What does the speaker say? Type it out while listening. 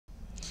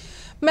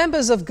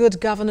Members of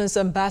Good Governance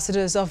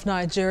Ambassadors of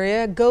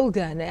Nigeria,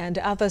 GOGAN, and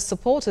other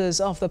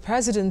supporters of the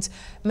president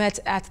met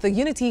at the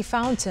Unity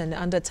Fountain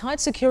under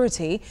tight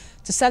security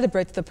to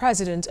celebrate the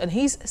president on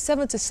his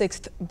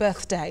 76th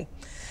birthday.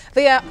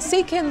 They are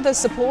seeking the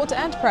support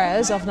and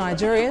prayers of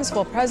Nigerians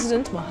for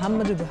President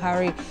Muhammadu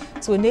Buhari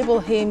to enable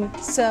him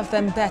serve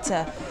them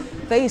better.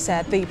 They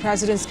said the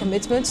president's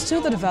commitment to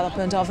the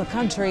development of the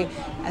country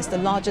as the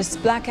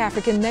largest black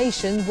African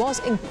nation was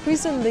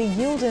increasingly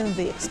yielding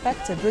the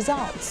expected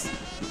results.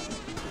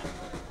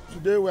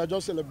 Today we are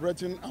just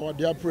celebrating our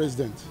dear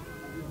president,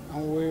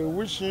 and we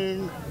wish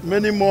him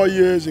many more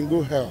years in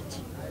good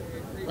health.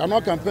 We are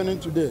not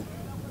campaigning today.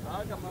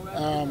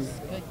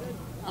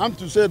 I'm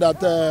to say that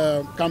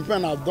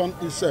campaign has done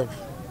itself.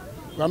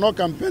 We are not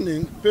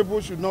campaigning.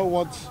 People should know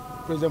what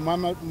President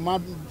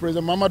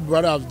Muhammad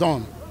Buhari has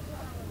done.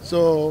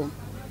 So,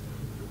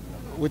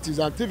 with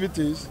his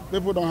activities, we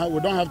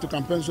don't have to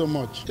campaign so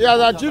much. He has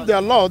achieved a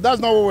lot.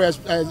 That's not what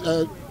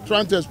we're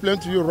trying to explain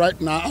to you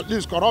right now. At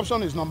least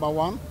corruption is number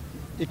one.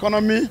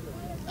 Economy,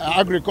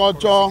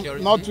 agriculture,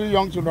 security. Not too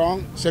young to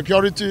wrong,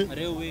 security.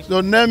 Railway.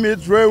 So name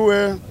it,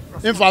 railway,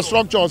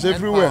 infrastructures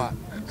everywhere.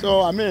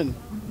 So I mean,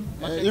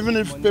 even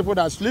if people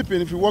are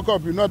sleeping, if you wake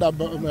up, you know that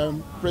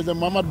President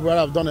Muhammad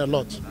Buhari has done a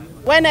lot.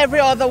 When every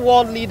other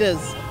world leaders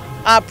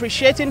are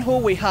appreciating who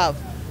we have,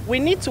 we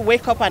need to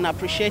wake up and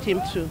appreciate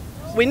him too.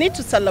 We need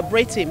to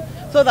celebrate him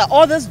so that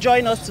others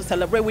join us to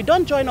celebrate. We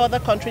don't join other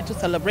countries to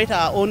celebrate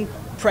our own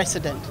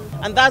president.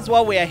 And that's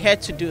what we are here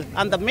to do.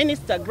 And the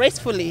minister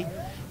gracefully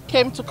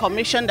came to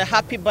commission the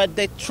happy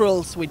birthday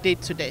trolls we did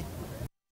today.